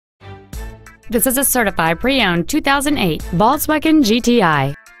This is a certified pre-owned 2008 Volkswagen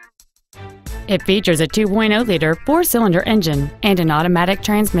GTI. It features a 2.0-liter four-cylinder engine and an automatic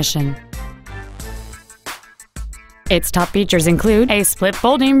transmission. Its top features include a split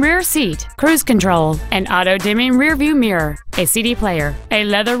folding rear seat, cruise control, an auto-dimming rear-view mirror, a CD player, a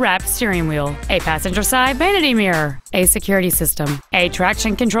leather-wrapped steering wheel, a passenger side vanity mirror, a security system, a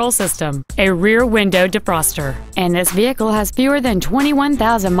traction control system, a rear window defroster, and this vehicle has fewer than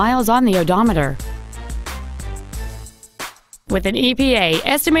 21,000 miles on the odometer. With an EPA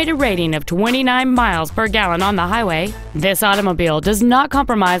estimated rating of 29 miles per gallon on the highway, this automobile does not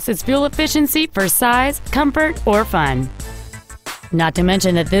compromise its fuel efficiency for size, comfort, or fun. Not to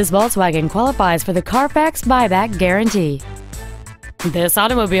mention that this Volkswagen qualifies for the Carfax buyback guarantee. This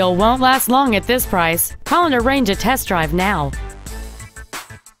automobile won't last long at this price. Call and arrange a test drive now.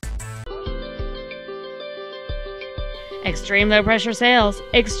 Extreme low pressure sales,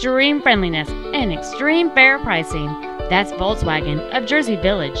 extreme friendliness, and extreme fair pricing. That's Volkswagen of Jersey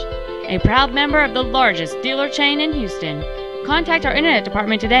Village, a proud member of the largest dealer chain in Houston. Contact our internet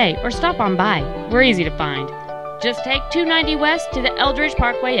department today or stop on by. We're easy to find. Just take 290 West to the Eldridge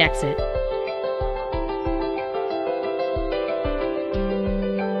Parkway exit.